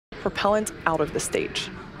propellant out of the stage.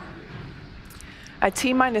 At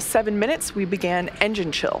T-minus 7 minutes, we began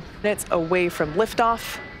engine chill. It's away from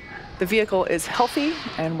liftoff. The vehicle is healthy,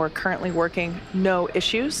 and we're currently working no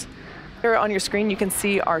issues. Here on your screen, you can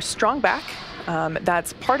see our strong back.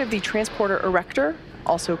 That's part of the transporter erector,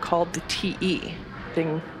 also called the TE,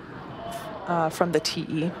 from the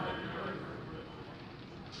TE.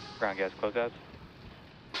 Ground gas closeouts.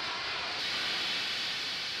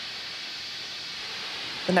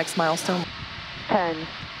 The next milestone. 10,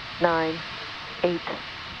 9, 8,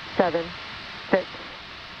 7, 6,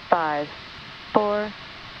 5, 4,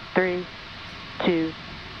 3, 2,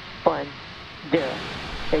 1, 0.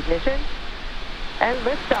 Ignition and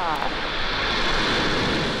liftoff.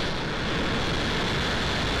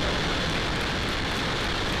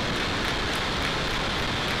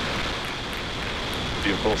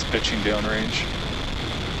 Vehicle's pitching downrange.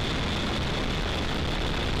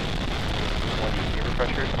 Gear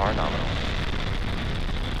pressures are nominal.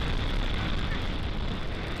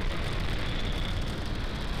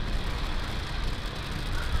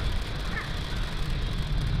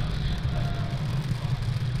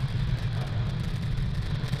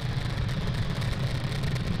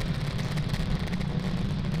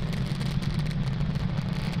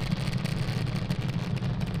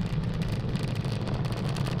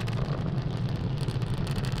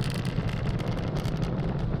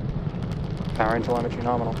 Power and telemetry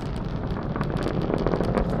nominal.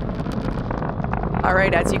 All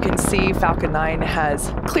right, as you can see, Falcon 9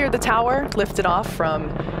 has cleared the tower, lifted off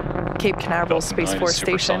from Cape Canaveral Space Force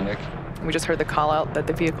Station. We just heard the call out that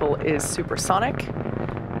the vehicle is supersonic.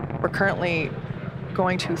 We're currently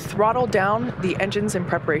going to throttle down the engines in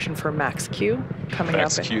preparation for max Q coming up.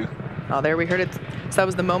 Max Q. Oh, there we heard it. So that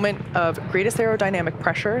was the moment of greatest aerodynamic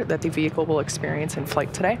pressure that the vehicle will experience in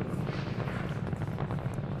flight today.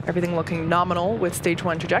 Everything looking nominal with stage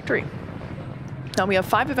 1 trajectory. Now we have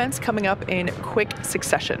 5 events coming up in quick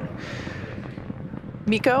succession.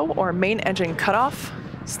 MECO, or main engine cutoff,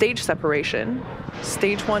 stage separation,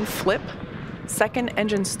 stage 1 flip, second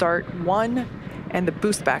engine start 1, and the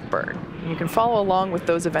boost back burn. And you can follow along with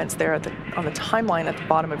those events there on the timeline at the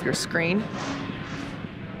bottom of your screen.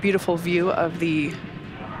 Beautiful view of the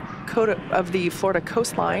Florida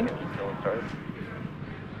coastline.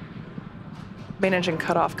 Main engine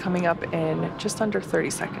cutoff coming up in just under 30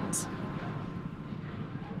 seconds.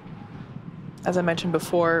 As I mentioned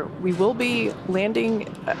before, we will be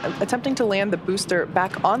attempting to land the booster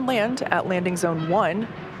back on land at landing zone 1.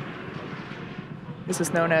 This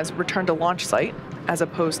is known as return to launch site, as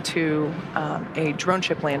opposed to a drone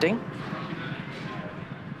ship landing.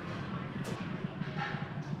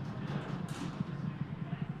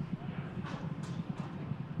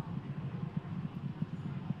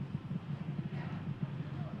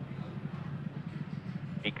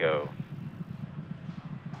 MECO.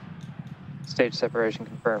 Stage separation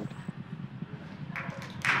confirmed.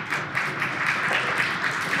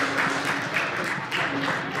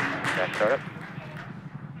 Back startup.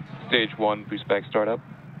 Stage 1 boost back startup.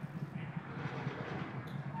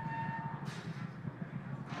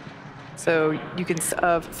 So you can,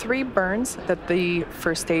 of 3 burns that the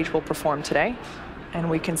first stage will perform today, and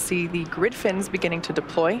we can see the grid fins beginning to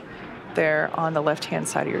deploy there on the left-hand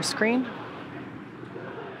side of your screen.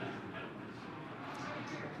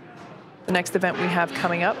 The next event we have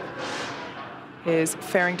coming up is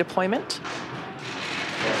fairing deployment.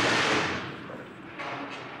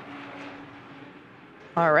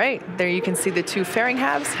 All right, there you can see the 2 fairing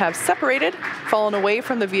halves have separated, fallen away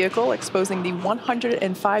from the vehicle, exposing the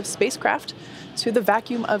 105 spacecraft to the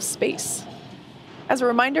vacuum of space. As a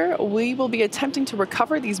reminder, we will be attempting to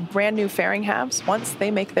recover these brand new fairing halves once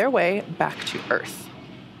they make their way back to Earth.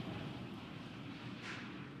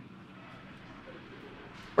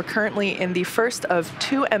 We're currently in the first of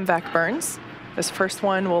 2 MVAC burns. This first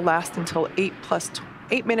one will last until T plus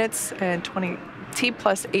 8 minutes and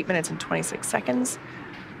 26 seconds.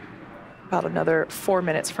 About another 4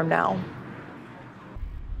 minutes from now.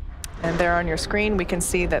 And there on your screen, we can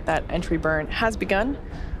see that that entry burn has begun.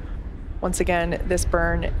 Once again, this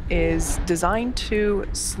burn is designed to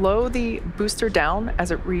slow the booster down as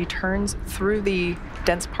it returns through the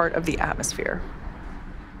dense part of the atmosphere.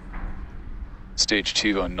 Stage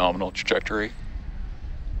 2 on nominal trajectory.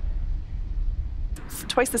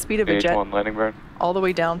 Twice the speed of a jet, Stage 1 landing burn. all the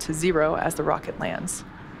way down to 0 as the rocket lands.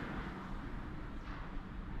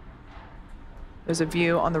 There's a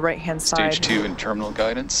view on the right-hand side. Stage 2 in terminal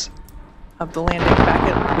guidance. Of the landing, back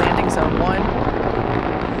at landing zone 1.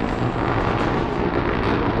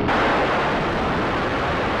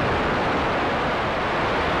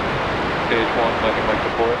 Stage 1 landing light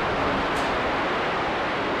deployed.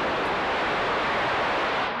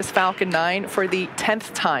 is Falcon 9 for the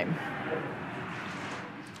 10th time.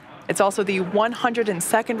 It's also the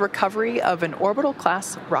 102nd recovery of an orbital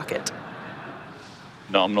class rocket.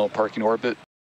 Nominal parking orbit.